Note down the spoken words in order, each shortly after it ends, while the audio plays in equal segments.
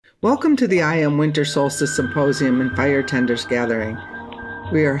Welcome to the I Am Winter Solstice Symposium and Fire Tenders Gathering.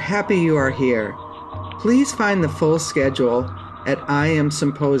 We are happy you are here. Please find the full schedule at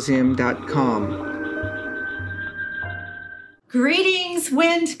iamsymposium.com. Greetings,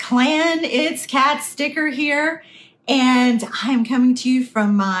 Wind Clan. It's Cat Sticker here, and I'm coming to you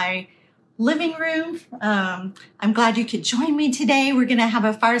from my living room. I'm glad you could join me today. We're going to have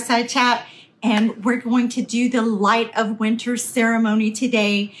a fireside chat, and we're going to do the Light of Winter ceremony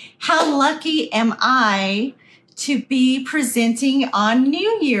today. How lucky am I to be presenting on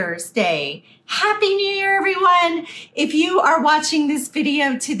New Year's Day? Happy New Year, everyone. If you are watching this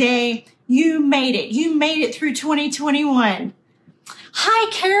video today, you made it. You made it through 2021.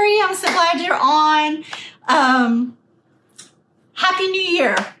 Hi, Carrie. I'm so glad you're on. Happy New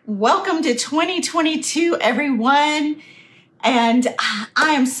Year. Welcome to 2022, everyone. And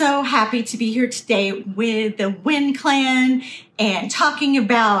I am so happy to be here today with the Wind Clan and talking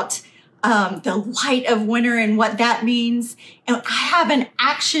about the light of winter and what that means. And I have an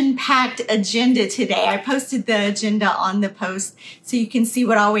action-packed agenda today. I posted the agenda on the post so you can see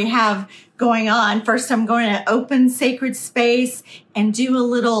what all we have going on. First, I'm going to open sacred space and do a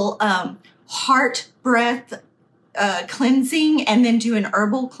little heart breath cleansing, and then do an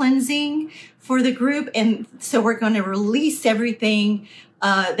herbal cleansing for the group. And so we're going to release everything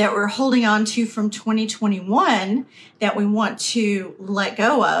that we're holding on to from 2021 that we want to let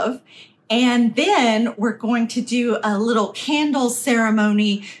go of. And then we're going to do a little candle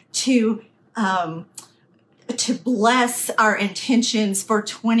ceremony to bless our intentions for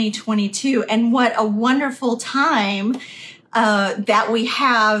 2022. And what a wonderful time that we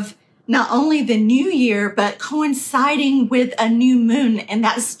have, not only the new year, but coinciding with a new moon. And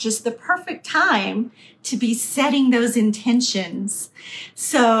that's just the perfect time to be setting those intentions.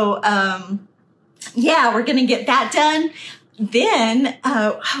 So, yeah, we're going to get that done. Then,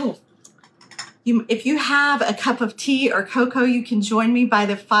 if you have a cup of tea or cocoa, you can join me by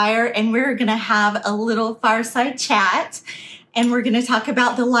the fire, and we're going to have a little fireside chat, and we're going to talk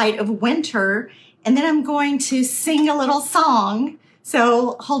about the light of winter. And then I'm going to sing a little song.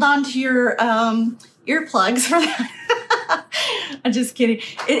 So hold on to your earplugs for that. I'm just kidding.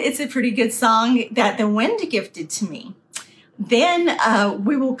 It's a pretty good song that the wind gifted to me. Then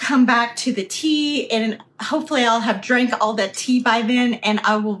we will come back to the tea, and hopefully I'll have drank all that tea by then, and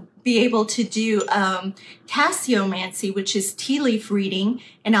I will be able to do tasseomancy, which is tea leaf reading,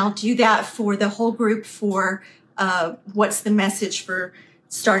 and I'll do that for the whole group for what's the message for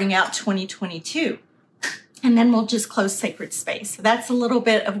starting out 2022. And then we'll just close sacred space. So that's a little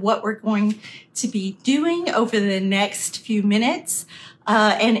bit of what we're going to be doing over the next few minutes.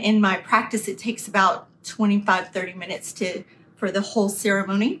 And in my practice, it takes about 25-30 minutes for the whole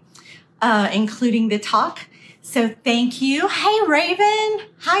ceremony, including the talk. So thank you. Hey, Raven.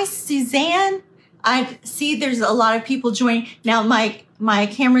 Hi, Suzanne. I see there's a lot of people joining. Now, my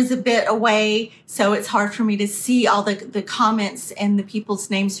camera's a bit away, so it's hard for me to see all the comments and the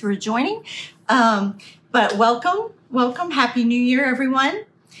people's names who are joining. But welcome. Happy New Year, everyone.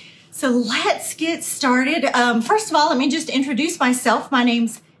 So let's get started. First of all, let me just introduce myself. My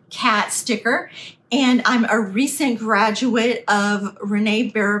name's Cat Sticker, and I'm a recent graduate of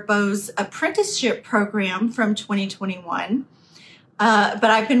Renee Baribeau's apprenticeship program from 2021. But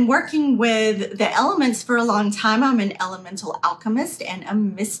I've been working with the elements for a long time. I'm an elemental alchemist and a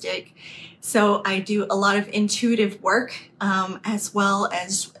mystic. So I do a lot of intuitive work, as well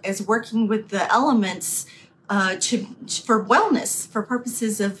as working with the elements for wellness, for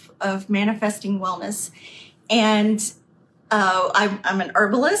purposes of manifesting wellness. And I'm an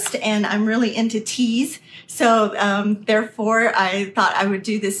herbalist, and I'm really into teas. So therefore, I thought I would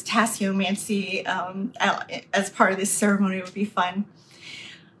do this tasseomancy as part of this ceremony. It would be fun.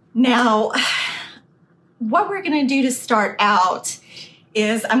 Now, what we're going to do to start out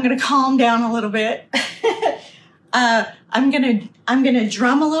is I'm going to calm down a little bit. I'm going to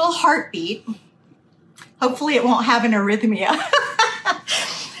drum a little heartbeat. Hopefully it won't have an arrhythmia.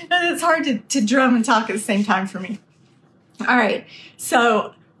 It's hard to drum and talk at the same time for me. All right.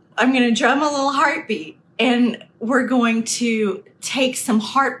 So I'm going to drum a little heartbeat, and we're going to take some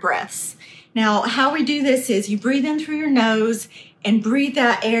heart breaths. Now, how we do this is you breathe in through your nose and breathe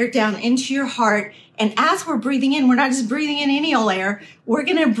that air down into your heart. And as we're breathing in, we're not just breathing in any old air. We're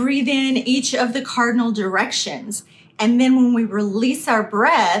going to breathe in each of the cardinal directions. And then when we release our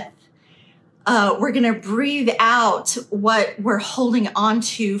breath, we're going to breathe out what we're holding on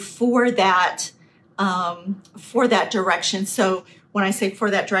to for that direction. So when I say for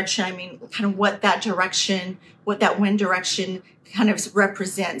that direction, I mean kind of what that direction, what that wind direction kind of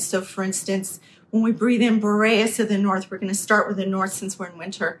represents. So for instance, when we breathe in Boreas of the north, we're going to start with the north since we're in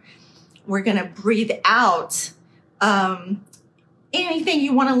winter. We're going to breathe out anything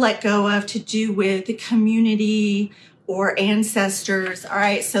you want to let go of to do with the community or ancestors. All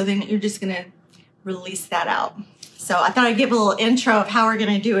right, so then you're just going to release that out. So I thought I'd give a little intro of how we're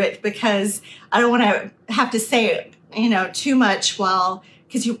going to do it, because I don't want to have to say, too much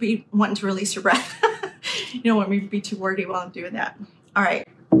because you'll be wanting to release your breath. You don't want me to be too wordy while I'm doing that. All right.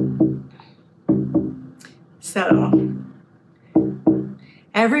 So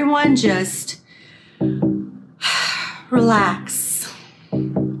everyone just relax.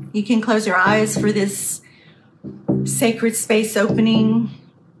 You can close your eyes for this sacred space opening,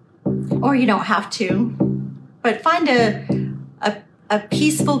 or you don't have to, but find a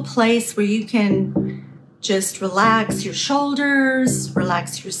peaceful place where you can just relax your shoulders,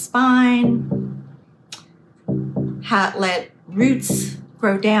 relax your spine, let roots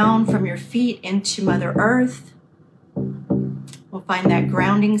grow down from your feet into Mother Earth. We'll find that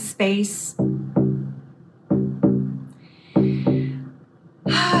grounding space.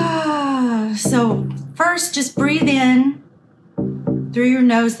 So first, just breathe in through your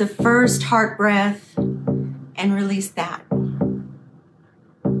nose, the first heart breath, and release that.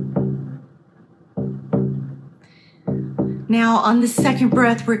 Now, on the second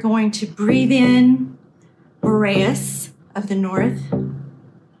breath, we're going to breathe in Boreas of the north.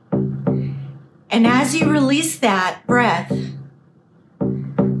 And as you release that breath,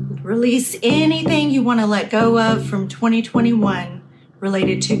 release anything you want to let go of from 2021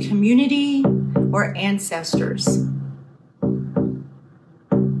 related to community or ancestors.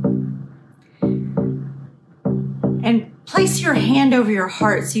 And place your hand over your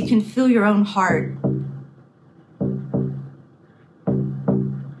heart so you can feel your own heart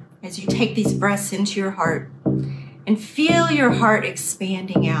as you take these breaths into your heart, and feel your heart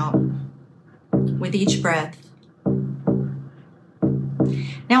expanding out with each breath.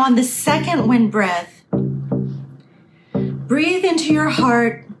 Now, on the second wind breath, breathe into your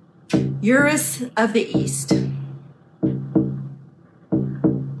heart, Urus of the east. And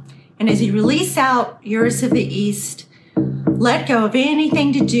as you release out Urus of the east, let go of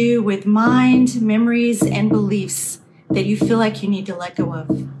anything to do with mind, memories, and beliefs that you feel like you need to let go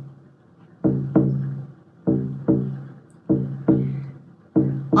of.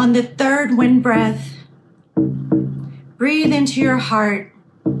 On the third wind breath, breathe into your heart,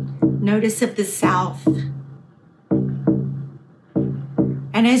 Notice of the south.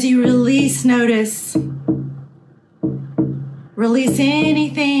 And as you release, notice, release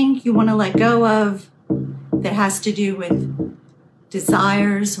anything you want to let go of that has to do with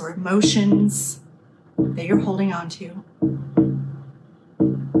desires or emotions that you're holding on to.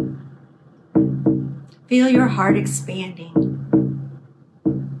 Feel your heart expanding.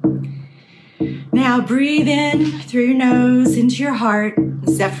 Now breathe in through your nose into your heart,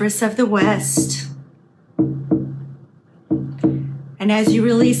 Zephyrus of the West. And as you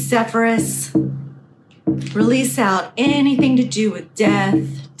release Zephyrus, release out anything to do with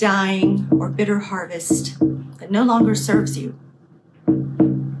death, dying, or bitter harvest that no longer serves you.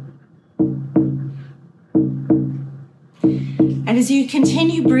 And as you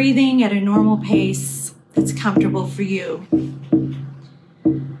continue breathing at a normal pace that's comfortable for you,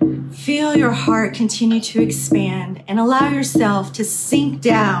 feel your heart continue to expand and allow yourself to sink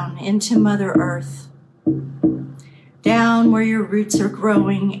down into Mother Earth, down where your roots are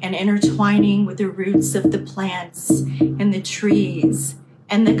growing and intertwining with the roots of the plants and the trees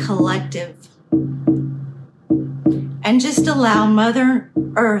and the collective. And just allow Mother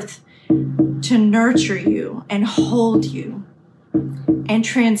Earth to nurture you and hold you and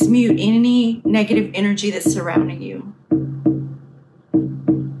transmute any negative energy that's surrounding you.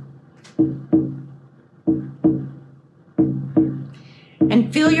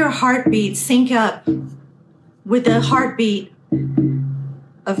 And feel your heartbeat sync up with the heartbeat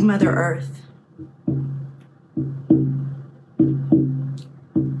of Mother Earth.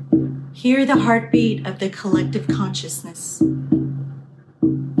 Hear the heartbeat of the collective consciousness.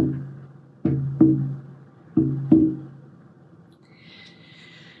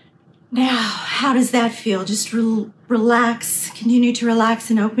 Now, how does that feel? Just relax, continue to relax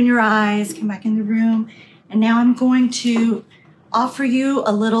and open your eyes, come back in the room. And now I'm going to offer you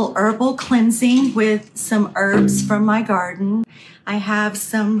a little herbal cleansing with some herbs from my garden. I have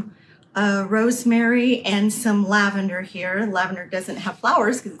some rosemary and some lavender here. Lavender doesn't have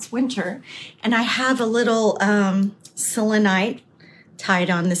flowers because it's winter. And I have a little selenite tied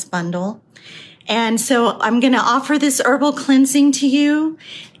on this bundle. And so I'm going to offer this herbal cleansing to you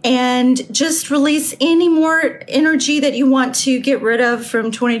and just release any more energy that you want to get rid of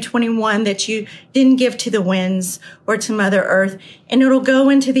from 2021 that you didn't give to the winds or to Mother Earth. And it'll go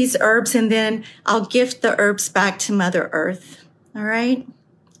into these herbs, and then I'll gift the herbs back to Mother Earth. All right?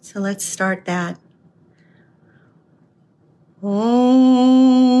 So let's start that. Om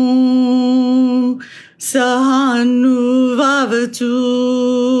Sahanu Vavatu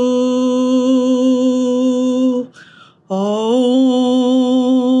Om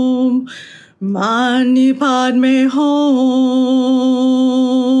Mani Padme Hum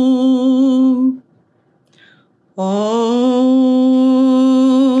Om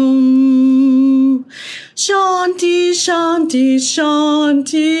Shanti Shanti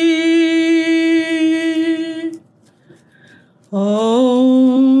Shanti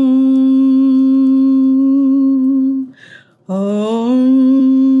Om Om.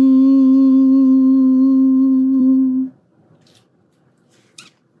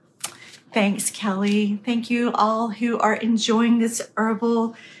 Thanks, Kelly. Thank you all who are enjoying this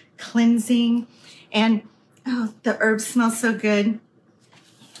herbal cleansing. And oh, the herbs smell so good.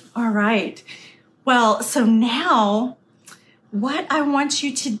 All right. Well, so now what I want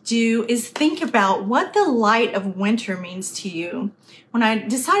you to do is think about what the light of winter means to you. When I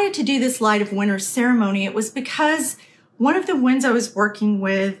decided to do this light of winter ceremony, it was because one of the winds I was working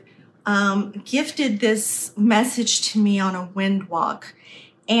with gifted this message to me on a wind walk.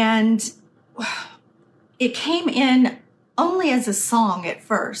 And it came in only as a song at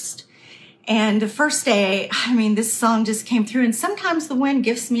first. And the first day, I mean, this song just came through. And sometimes the wind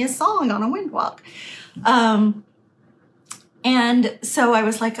gifts me a song on a wind walk. And so I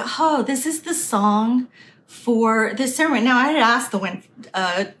was like, oh, this is the song for this ceremony. Now, I had asked the wind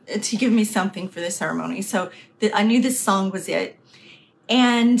to give me something for this ceremony. So I knew this song was it.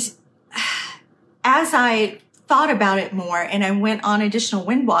 And as I thought about it more and I went on additional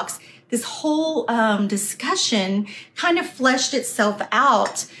wind walks, this whole discussion kind of fleshed itself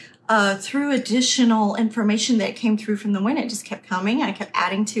out through additional information that came through from the wind. It just kept coming. I kept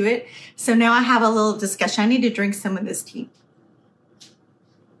adding to it. So now I have a little discussion. I need to drink some of this tea.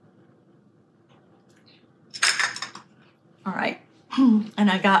 All right. And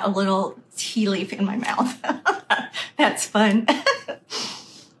I got a little tea leaf in my mouth. That's fun.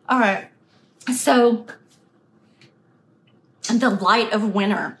 All right. So the light of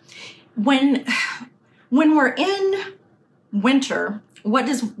winter. When we're in winter, what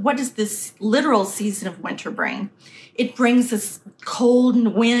does this literal season of winter bring? It brings this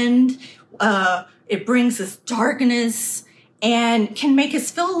cold wind. It brings this darkness and can make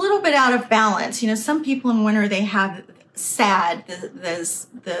us feel a little bit out of balance. You know, some people in winter, they have SAD,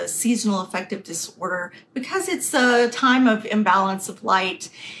 the seasonal affective disorder, because it's a time of imbalance of light.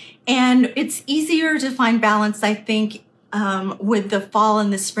 And it's easier to find balance, I think, with the fall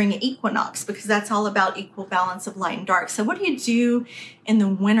and the spring equinox, because that's all about equal balance of light and dark. So what do you do in the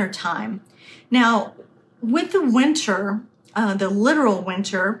winter time? Now, with the winter, the literal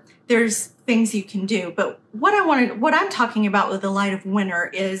winter, there's things you can do. But what I'm talking about with the light of winter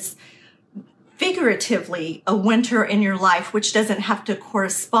is figuratively a winter in your life, which doesn't have to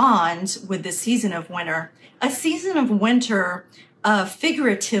correspond with the season of winter. A season of winter,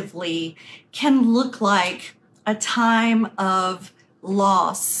 figuratively, can look like a time of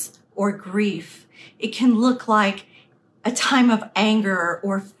loss or grief. It can look like a time of anger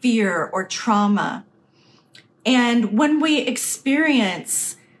or fear or trauma. And when we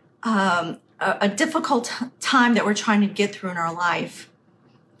experience a difficult time that we're trying to get through in our life,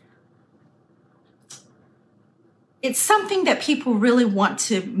 it's something that people really want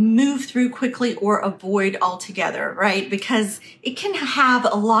to move through quickly or avoid altogether, right? Because it can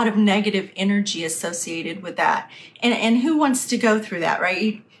have a lot of negative energy associated with that. And who wants to go through that,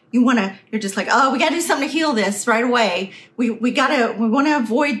 right? You're just like, oh, we got to do something to heal this right away. We want to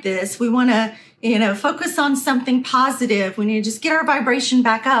avoid this. We want to, focus on something positive. We need to just get our vibration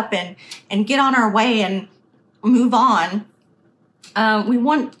back up and get on our way and move on. We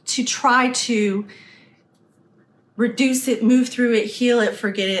want to try to reduce it, move through it, heal it,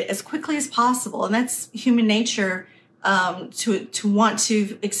 forget it as quickly as possible. And that's human nature, to want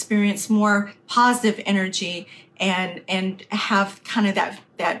to experience more positive energy and have kind of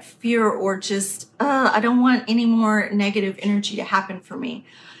that fear or just, I don't want any more negative energy to happen for me.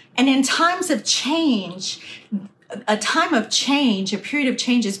 And in times of change, a period of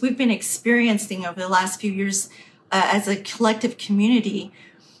changes we've been experiencing over the last few years as a collective community,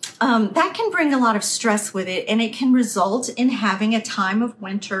 that can bring a lot of stress with it, and it can result in having a time of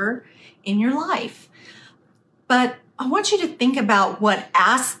winter in your life. But I want you to think about what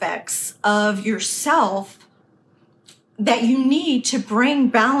aspects of yourself that you need to bring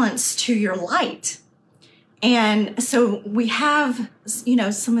balance to your light. And so we have,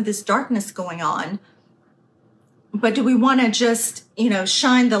 some of this darkness going on, but do we want to just,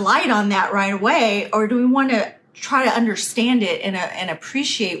 shine the light on that right away? Or do we want to try to understand it and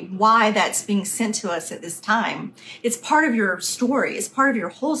appreciate why that's being sent to us at this time? It's part of your story. It's part of your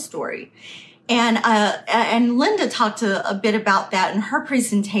whole story. And Linda talked a bit about that in her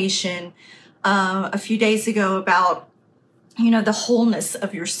presentation a few days ago about, the wholeness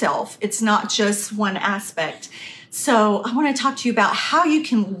of yourself. It's not just one aspect. So I want to talk to you about how you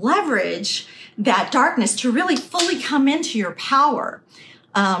can leverage that darkness to really fully come into your power,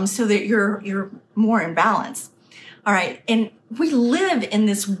 so that you're more in balance. All right. And we live in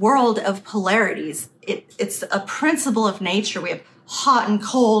this world of polarities. It's a principle of nature. We have hot and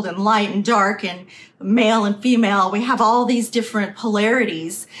cold and light and dark and male and female. We have all these different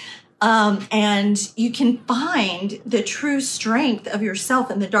polarities. And you can find the true strength of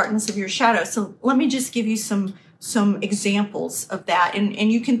yourself in the darkness of your shadow. So let me just give you some examples of that.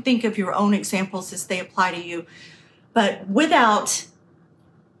 And you can think of your own examples as they apply to you. But without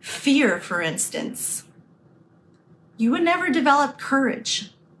fear, for instance, you would never develop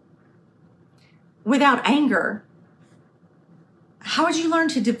courage. Without anger, how would you learn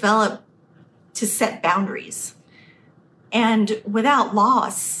to set boundaries? And without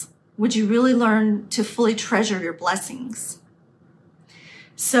loss, would you really learn to fully treasure your blessings?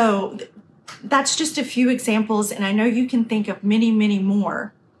 So that's just a few examples, and I know you can think of many, many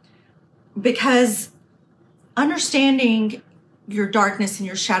more, because understanding your darkness and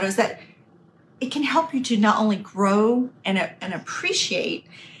your shadows, that it can help you to not only grow and appreciate,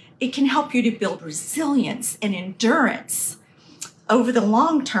 it can help you to build resilience and endurance over the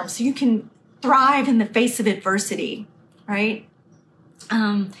long term, so you can thrive in the face of adversity, right?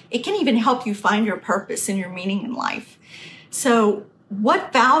 It can even help you find your purpose and your meaning in life. So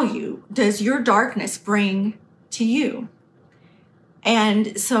what value does your darkness bring to you?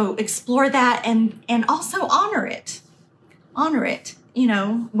 And so explore that and also honor it. Honor it.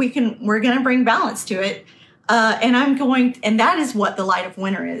 We're going to bring balance to it. And that is what the light of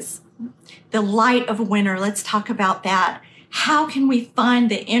winter is. The light of winter. Let's talk about that. How can we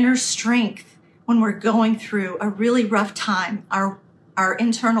find the inner strength when we're going through a really rough time, our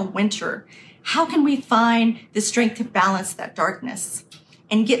internal winter? How can we find the strength to balance that darkness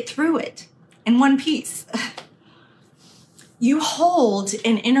and get through it in one piece? You hold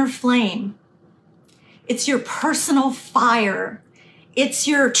an inner flame. It's your personal fire. It's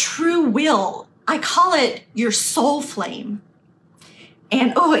your true will. I call it your soul flame.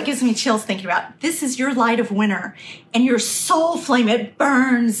 And it gives me chills thinking about it. This is your light of winter, and your soul flame, it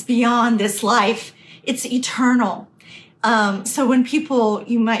burns beyond this life. It's eternal. So when people,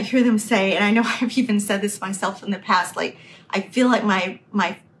 you might hear them say, and I know I've even said this myself in the past, like, I feel like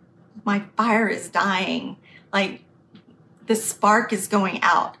my fire is dying. Like the spark is going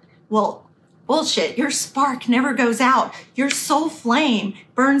out. Well, bullshit. Your spark never goes out. Your soul flame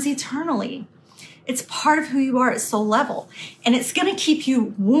burns eternally. It's part of who you are at soul level. And it's going to keep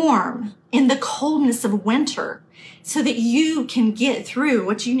you warm in the coldness of winter so that you can get through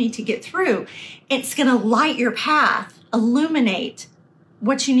what you need to get through. It's going to light your path, illuminate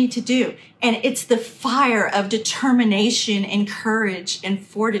what you need to do. And it's the fire of determination and courage and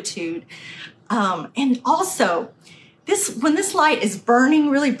fortitude. And also, when this light is burning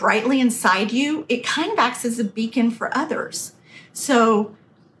really brightly inside you, it kind of acts as a beacon for others. So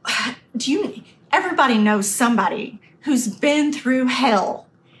everybody knows somebody who's been through hell,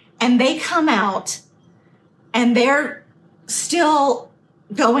 and they come out and they're still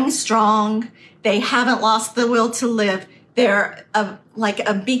going strong. They haven't lost the will to live. They're like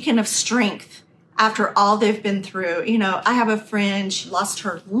a beacon of strength after all they've been through. I have a friend, she lost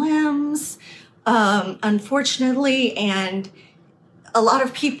her limbs, unfortunately, and a lot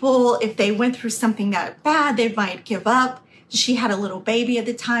of people, if they went through something that bad, they might give up. She had a little baby at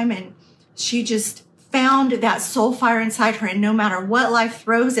the time, and she just found that soul fire inside her. And no matter what life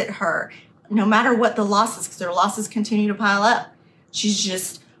throws at her, no matter what the losses, because their losses continue to pile up, she's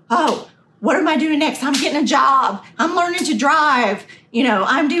just, what am I doing next? I'm getting a job. I'm learning to drive.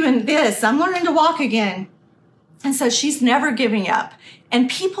 I'm doing this. I'm learning to walk again. And so she's never giving up. And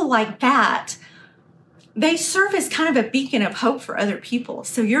people like that, they serve as kind of a beacon of hope for other people.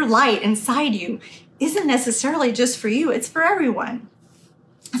 So your light inside you isn't necessarily just for you. It's for everyone.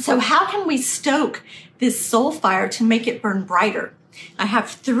 So how can we stoke this soul fire to make it burn brighter? I have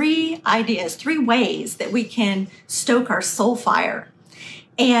 3 ideas, 3 ways that we can stoke our soul fire.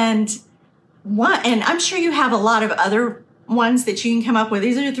 And and I'm sure you have a lot of other ones that you can come up with.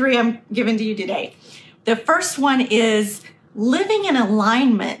 These are the three I'm giving to you today. The first one is living in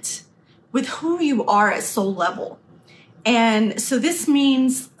alignment with who you are at soul level. And so this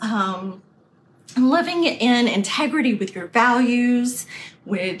means living in integrity with your values,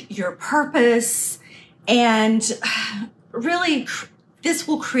 with your purpose, and really this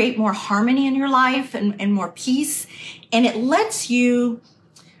will create more harmony in your life and more peace. And it lets you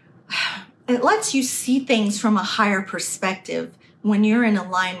see things from a higher perspective when you're in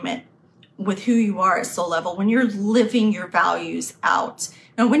alignment with who you are at soul level, when you're living your values out.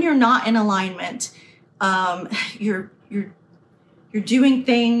 Now, when you're not in alignment, you're doing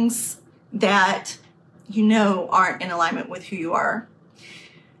things that you know aren't in alignment with who you are.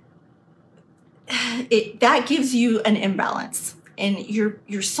 That gives you an imbalance, and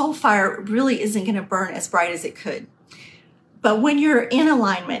your soul fire really isn't going to burn as bright as it could. But when you're in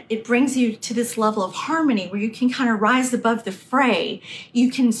alignment, it brings you to this level of harmony where you can kind of rise above the fray. You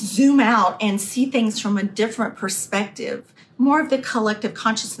can zoom out and see things from a different perspective, more of the collective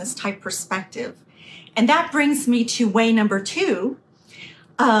consciousness type perspective. And that brings me to way number 2.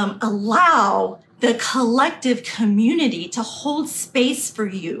 Allow the collective community to hold space for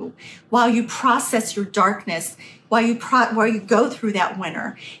you while you process your darkness, while you go through that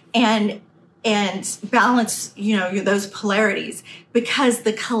winter, and balance, those polarities, because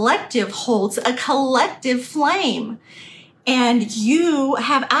the collective holds a collective flame, and you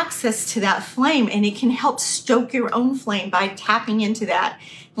have access to that flame, and it can help stoke your own flame by tapping into that.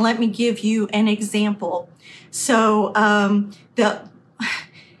 Let me give you an example. So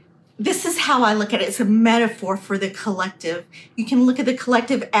this is how I look at it. It's a metaphor for the collective. You can look at the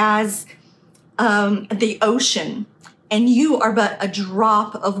collective as the ocean, and you are but a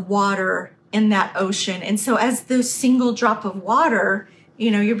drop of water in that ocean. And so as the single drop of water,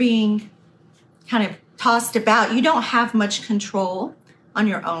 you're being kind of tossed about. You don't have much control on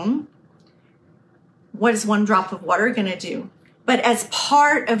your own. What is one drop of water going to do? But as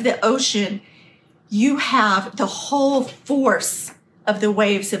part of the ocean, you have the whole force of the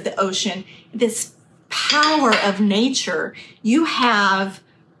waves of the ocean, this power of nature. You have,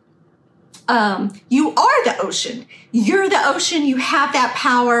 you are the ocean. You're the ocean. You have that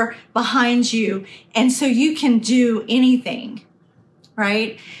power behind you. And so you can do anything,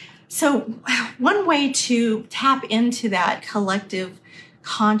 right? So one way to tap into that collective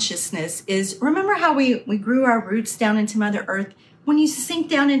consciousness is, remember how we grew our roots down into Mother Earth? When you sink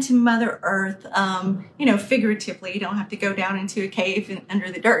down into Mother Earth, figuratively, you don't have to go down into a cave and under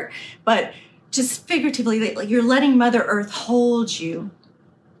the dirt, but just figuratively, like you're letting Mother Earth hold you.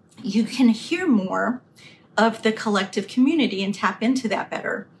 You can hear more of the collective community and tap into that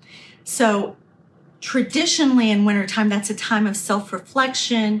better. So traditionally in wintertime, that's a time of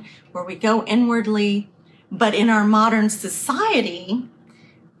self-reflection where we go inwardly. But in our modern society,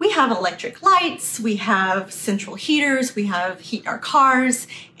 we have electric lights, we have central heaters, we have heat in our cars,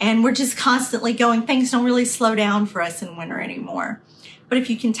 and we're just constantly going. Things don't really slow down for us in winter anymore. But if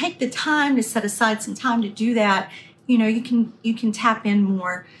you can take the time to set aside some time to do that, you can tap in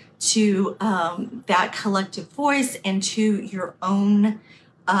more to that collective voice and to your own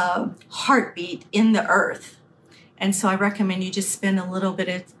heartbeat in the earth. And so I recommend you just spend a little bit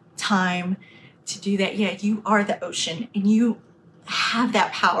of time to do that. Yeah, you are the ocean, and you have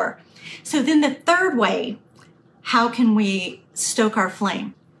that power. So then the third way, how can we stoke our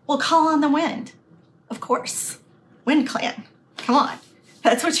flame? Well, call on the wind, of course. Wind clan, come on.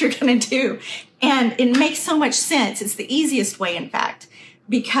 That's what you're going to do. And it makes so much sense. It's the easiest way, in fact,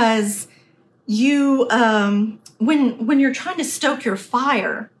 because you, when you're trying to stoke your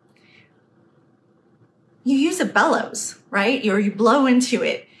fire, you use a bellows, right? Or you blow into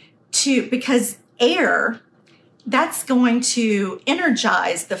it because air, that's going to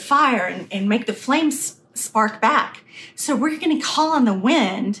energize the fire and make the flames spark back. So we're going to call on the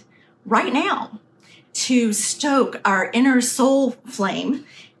wind right now to stoke our inner soul flame.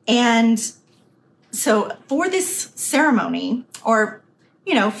 And so for this ceremony, or,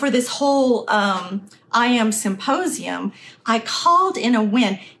 for this whole IAM Symposium, I called in a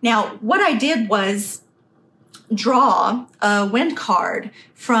wind. Now, what I did was draw a wind card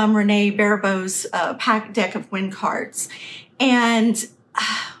from Renee Baribeau's pack deck of wind cards. And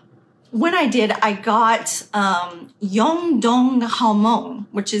when I did, I got Yongdong Haomong,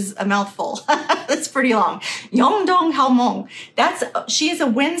 which is a mouthful. That's pretty long. Yongdong Haomong. She is a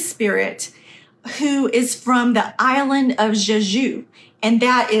wind spirit who is from the island of Jeju. And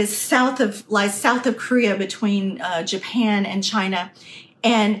that is lies south of Korea, between Japan and China.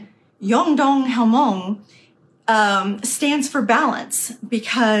 And Yongdong Haomong stands for balance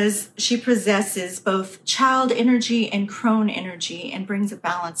because she possesses both child energy and crone energy and brings a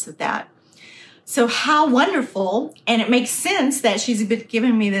balance of that. So how wonderful, and it makes sense that she's been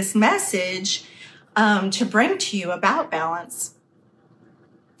giving me this message to bring to you about balance.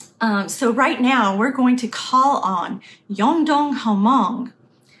 So right now we're going to call on Yongdong Homong.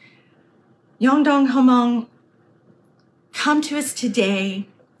 Yongdong Homong, come to us today.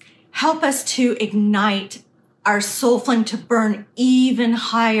 Help us to ignite our soul flame to burn even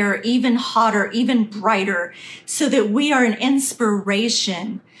higher, even hotter, even brighter, so that we are an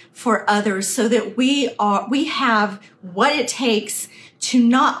inspiration for others, so that we have what it takes to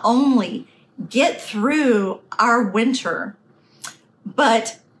not only get through our winter,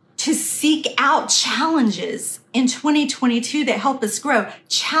 but to seek out challenges in 2022 that help us grow,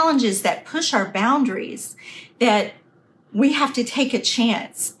 challenges that push our boundaries, that we have to take a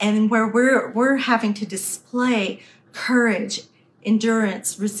chance, and where we're having to display courage,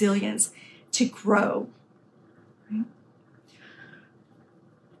 endurance, resilience to grow. Right?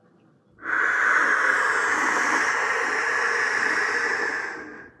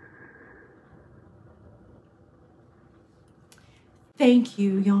 Thank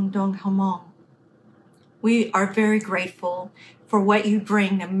you, Yongdong Homong. We are very grateful for what you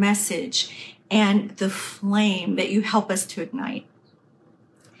bring, the message and the flame that you help us to ignite.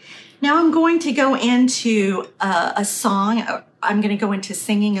 Now I'm going to go into a song. I'm going to go into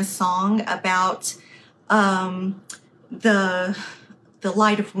singing a song about the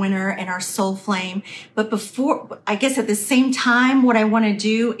light of winter and our soul flame. But before, I guess at the same time, what I want to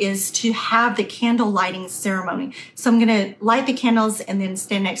do is to have the candle lighting ceremony. So I'm going to light the candles and then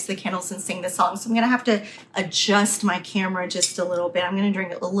stand next to the candles and sing the song. So I'm going to have to adjust my camera just a little bit. I'm going to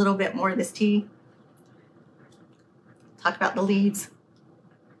drink a little bit more of this tea. Talk about the leaves.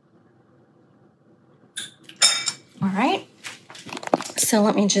 All right. So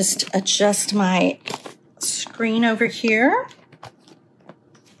let me just adjust my screen over here.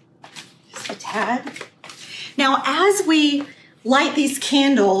 A tad. Now, as we light these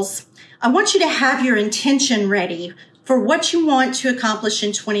candles, I want you to have your intention ready for what you want to accomplish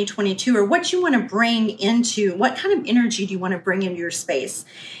in 2022, or what you want to bring into, what kind of energy do you want to bring into your space.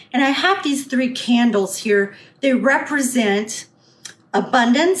 And I have these 3 candles here. They represent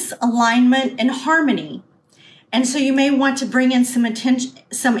abundance, alignment, and harmony. And so you may want to bring in some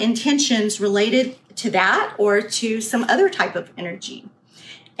intentions related to that, or to some other type of energy.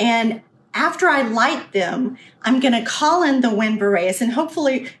 And after I light them, I'm going to call in the wind Boreas, and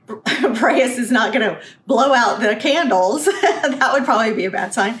hopefully Boreas is not going to blow out the candles. That would probably be a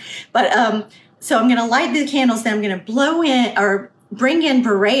bad sign. But so I'm going to light the candles, then I'm going to blow in, or bring in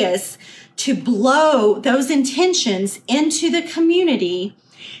Boreas to blow those intentions into the community.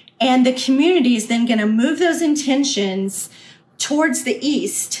 And the community is then going to move those intentions towards the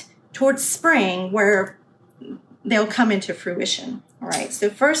east, towards spring, where they'll come into fruition. All right. So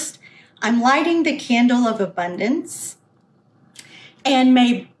first, I'm lighting the candle of abundance, and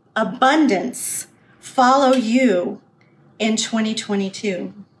may abundance follow you in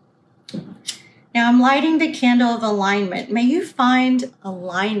 2022. Now I'm lighting the candle of alignment. May you find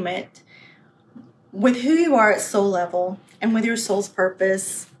alignment with who you are at soul level, and with your soul's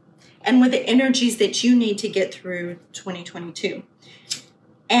purpose, and with the energies that you need to get through 2022.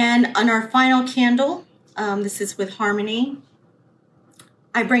 And on our final candle, this is with harmony.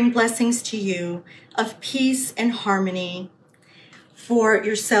 I bring blessings to you of peace and harmony for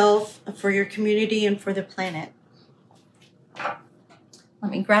yourself, for your community, and for the planet.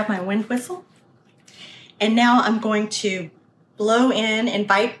 Let me grab my wind whistle. And now I'm going to blow in,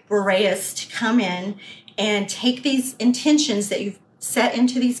 invite Boreas to come in and take these intentions that you've set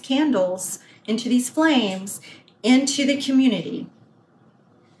into these candles, into these flames, into the community.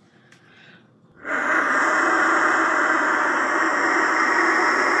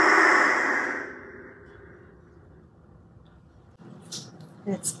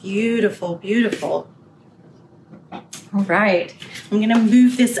 It's beautiful, beautiful. All right. I'm going to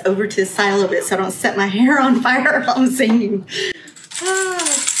move this over to the side a little bit so I don't set my hair on fire while I'm singing.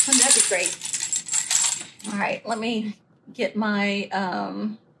 That'd be great. All right. Let me get my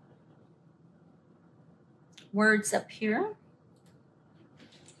words up here.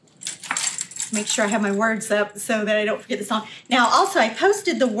 Make sure I have my words up so that I don't forget the song. Now, also, I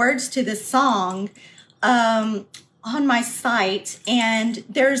posted the words to this song on my site, and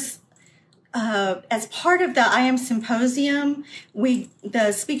there's as part of the IAM Symposium,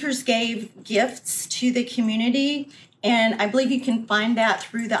 the speakers gave gifts to the community, and I believe you can find that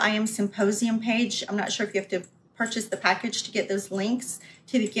through the IAM Symposium page. I'm not sure if you have to purchase the package to get those links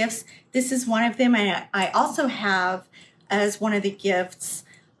to the gifts. This is one of them. And I also have as one of the gifts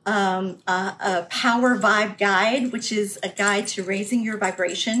a power vibe guide, which is a guide to raising your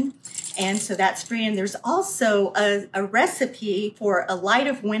vibration. And so that's free. And there's also a recipe for a light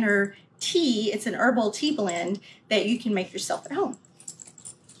of winter tea. It's an herbal tea blend that you can make yourself at home.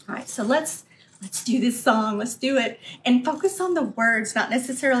 All right, so let's do this song. Let's do it. And focus on the words, not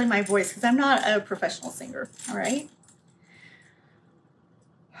necessarily my voice, because I'm not a professional singer. All right.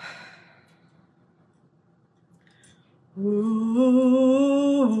 Ooh,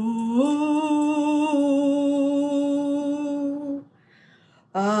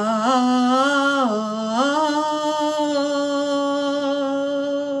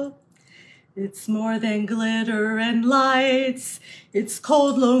 it's more than glitter and lights. It's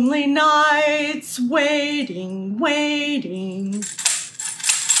cold, lonely nights, waiting, waiting.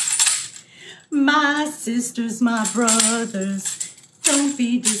 My sisters, my brothers, don't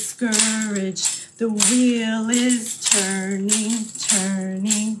be discouraged. The wheel is turning,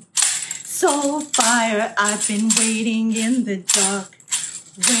 turning. Soul fire, I've been waiting in the dark,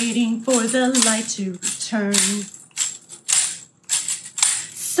 waiting for the light to return.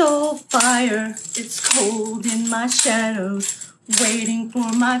 Soul fire, it's cold in my shadows, waiting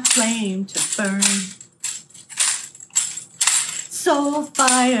for my flame to burn. Soul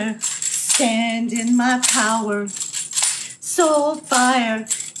fire, stand in my power. Soul fire,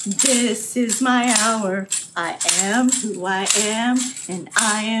 this is my hour. I am who I am, and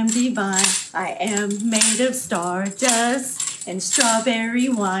I am divine. I am made of stardust and strawberry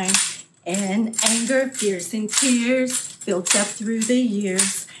wine, and anger, fears, and tears built up through the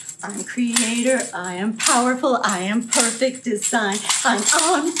years. I'm creator, I am powerful, I am perfect design. I'm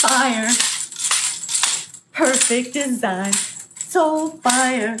on fire, perfect design. Soul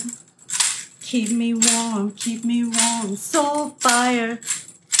fire, keep me warm, soul fire.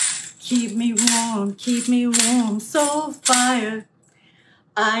 Keep me warm, soul fire.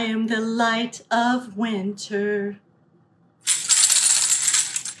 I am the light of winter.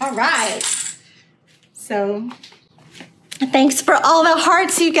 All right. So, thanks for all the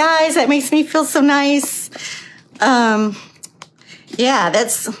hearts, you guys. That makes me feel so nice. Yeah,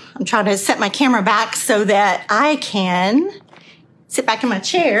 I'm trying to set my camera back so that I can sit back in my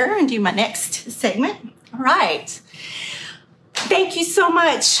chair and do my next segment. All right. Thank you so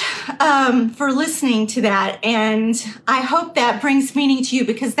much for listening to that. And I hope that brings meaning to you,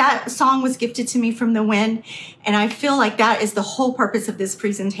 because that song was gifted to me from the wind. And I feel like that is the whole purpose of this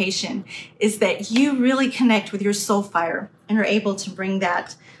presentation, is that you really connect with your soul fire and are able to bring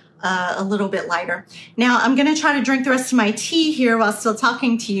that a little bit lighter. Now, I'm going to try to drink the rest of my tea here while still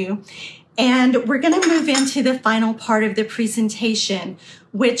talking to you. And we're going to move into the final part of the presentation,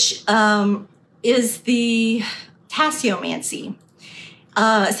 which is the tasseomancy.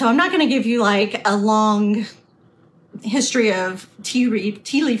 So I'm not going to give you like a long history of tea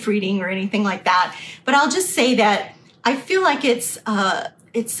leaf reading or anything like that, but I'll just say that I feel like it's a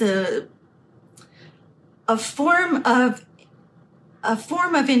form of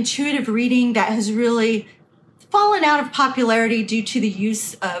intuitive reading that has really fallen out of popularity due to the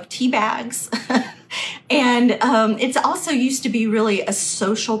use of tea bags. And it's also used to be really a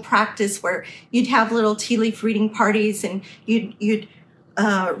social practice where you'd have little tea leaf reading parties, and you'd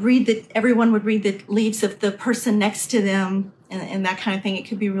everyone would read the leaves of the person next to them, and that kind of thing. It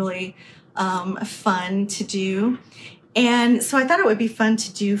could be really fun to do. And so I thought it would be fun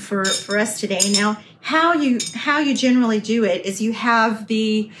to do for us today. Now, how you generally do it is you have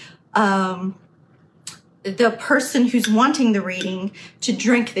the person who's wanting the reading to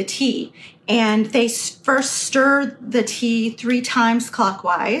drink the tea, and they first stir the tea 3 times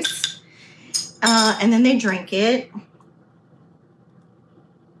clockwise, and then they drink it.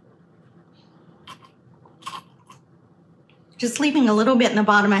 Just leaving a little bit in the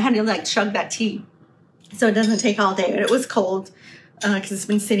bottom. I had to like chug that tea so it doesn't take all day, but it was cold because it's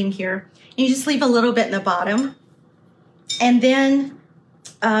been sitting here. And you just leave a little bit in the bottom, and then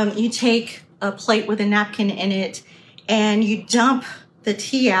you take a plate with a napkin in it, and you dump the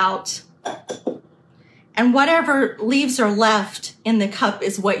tea out, and whatever leaves are left in the cup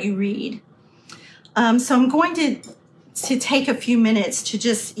is what you read. So I'm going to take a few minutes to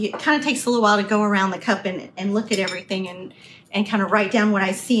just, it kind of takes a little while to go around the cup and look at everything and kind of write down what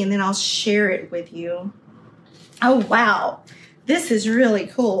I see, and then I'll share it with you. Oh, wow. This is really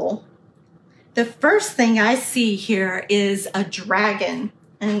cool. The first thing I see here is a dragon,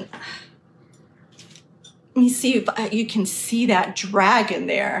 and let me see if you can see that dragon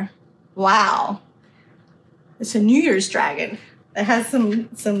there. Wow. It's a New Year's dragon. It has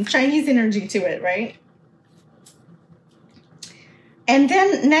some Chinese energy to it, right? And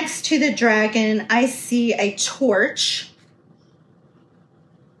then next to the dragon, I see a torch.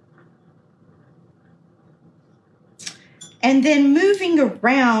 And then moving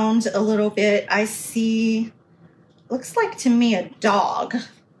around a little bit, I see, looks like to me, a dog.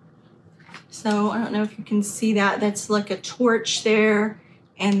 So I don't know if you can see that. That's like a torch there.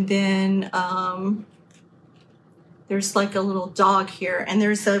 And then there's like a little dog here. And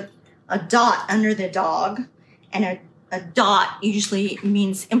there's a dot under the dog. And a dot usually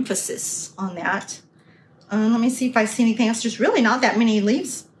means emphasis on that. Let me see if I see anything else. There's really not that many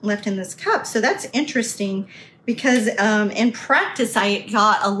leaves left in this cup. So that's interesting because in practice, I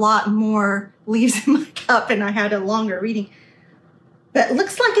got a lot more leaves in my cup and I had a longer reading. But it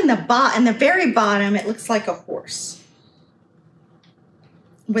looks like in the very bottom, it looks like a horse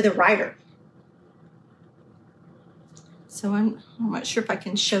with a rider. So I'm not sure if I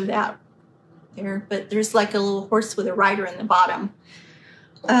can show that there, but there's like a little horse with a rider in the bottom.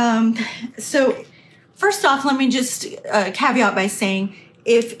 So first off, let me just caveat by saying,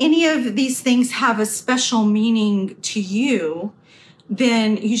 if any of these things have a special meaning to you,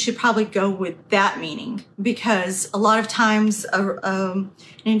 then you should probably go with that meaning, because a lot of times an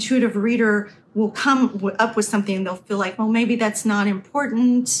intuitive reader will come up with something and they'll feel like, well, maybe that's not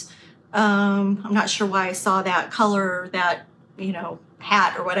important. I'm not sure why I saw that color or that,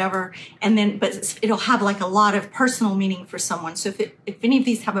 hat or whatever. And then, but it'll have like a lot of personal meaning for someone. So if any of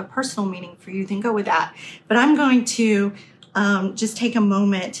these have a personal meaning for you, then go with that. But I'm going to just take a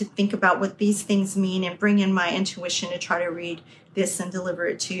moment to think about what these things mean and bring in my intuition to try to read this and deliver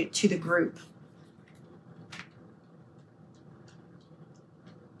it to the group.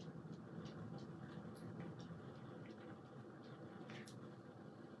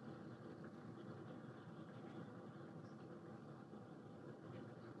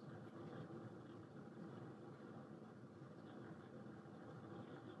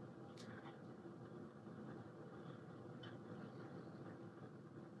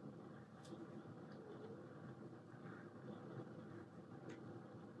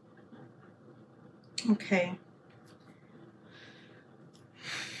 Okay.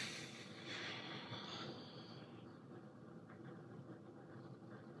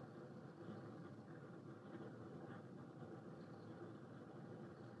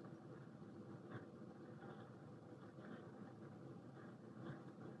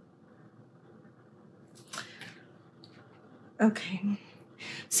 Okay.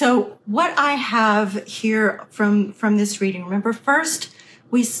 So what I have here from this reading, remember first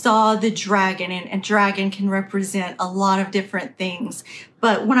we saw the dragon, and dragon can represent a lot of different things.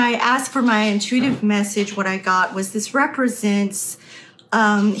 But when I asked for my intuitive message, what I got was this represents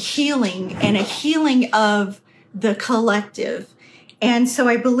healing, and a healing of the collective. And so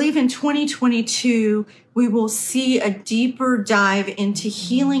I believe in 2022, we will see a deeper dive into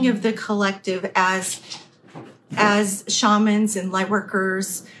healing of the collective as shamans and light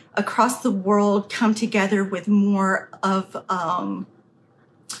workers across the world come together with more of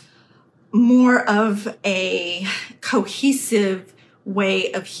a cohesive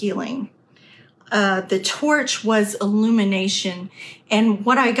way of healing. The torch was illumination. And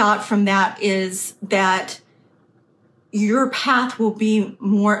what I got from that is that your path will be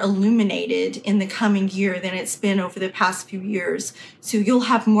more illuminated in the coming year than it's been over the past few years. So you'll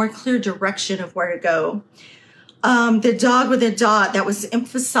have more clear direction of where to go. The dog with a dot, that was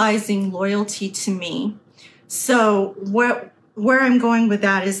emphasizing loyalty to me. So where I'm going with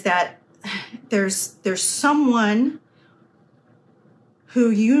that is that there's someone who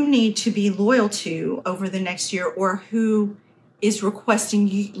you need to be loyal to over the next year, or who is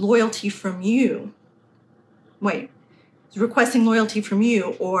requesting loyalty from you. Is requesting loyalty from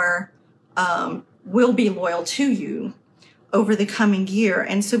you, or will be loyal to you over the coming year.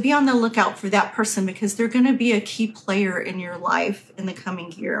 And so be on the lookout for that person, because they're going to be a key player in your life in the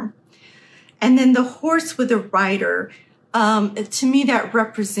coming year. And then the horse with the rider, to me, that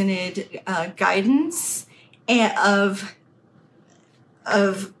represented guidance and of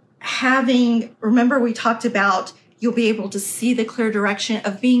having, remember we talked about you'll be able to see the clear direction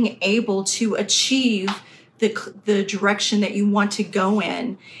of being able to achieve the direction that you want to go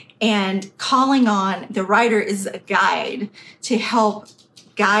in, and calling on the rider is a guide to help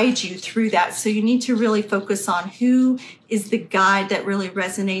guide you through that. So you need to really focus on who is the guide that really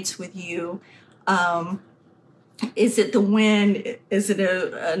resonates with you. Is it the wind? Is it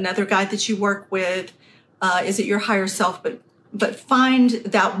another guide that you work with? Is it your higher self? But find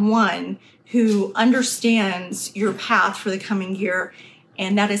that one who understands your path for the coming year,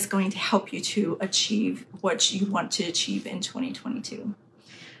 and that is going to help you to achieve what you want to achieve in 2022.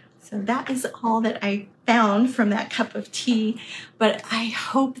 So that is all that I found from that cup of tea. But I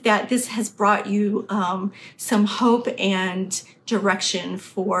hope that this has brought you some hope and direction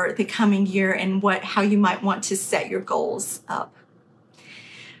for the coming year and how you might want to set your goals up.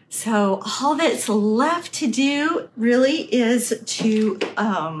 So all that's left to do really is to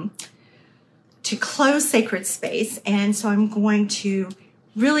close sacred space. And so I'm going to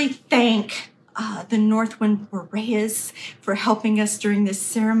really thank the North Wind Boreas for helping us during this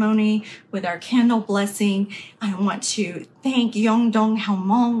ceremony with our candle blessing. I want to thank Yongdong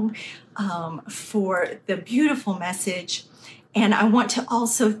Haomong for the beautiful message. And I want to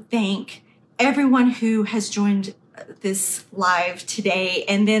also thank everyone who has joined this live today,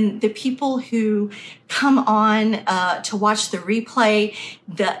 and then the people who come on to watch the replay.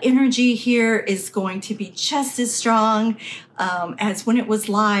 The energy here is going to be just as strong as when it was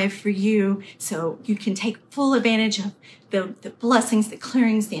live for you, so you can take full advantage of the blessings, the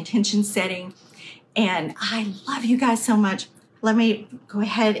clearings, the intention setting. And I love you guys so much. Let me go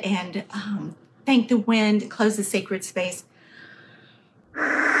ahead and thank the wind, close the sacred space.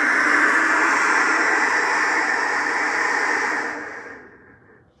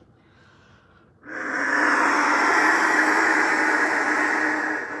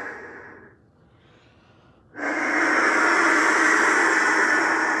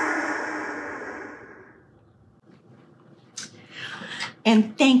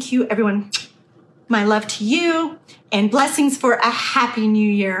 And thank you, everyone. My love to you and blessings for a happy new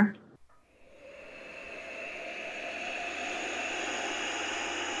year.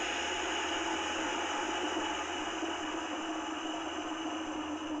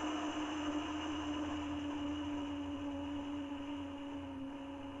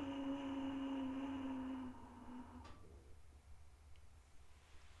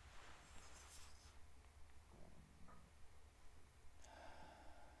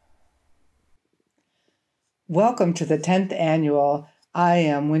 Welcome to the 10th annual I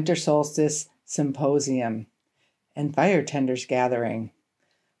Am Winter Solstice Symposium and Fire Tenders Gathering.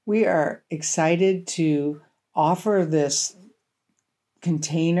 We are excited to offer this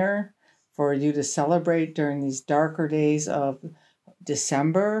container for you to celebrate during these darker days of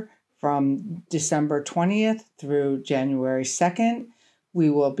December, from December 20th through January 2nd. We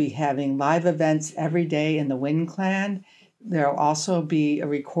will be having live events every day in the Wind Clan. There'll also be a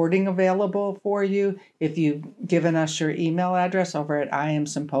recording available for you if you've given us your email address over at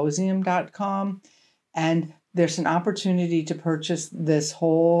iamsymposium.com. And there's an opportunity to purchase this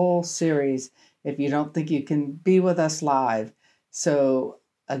whole series if you don't think you can be with us live. So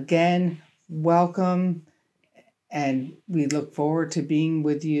again, welcome, and we look forward to being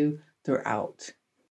with you throughout.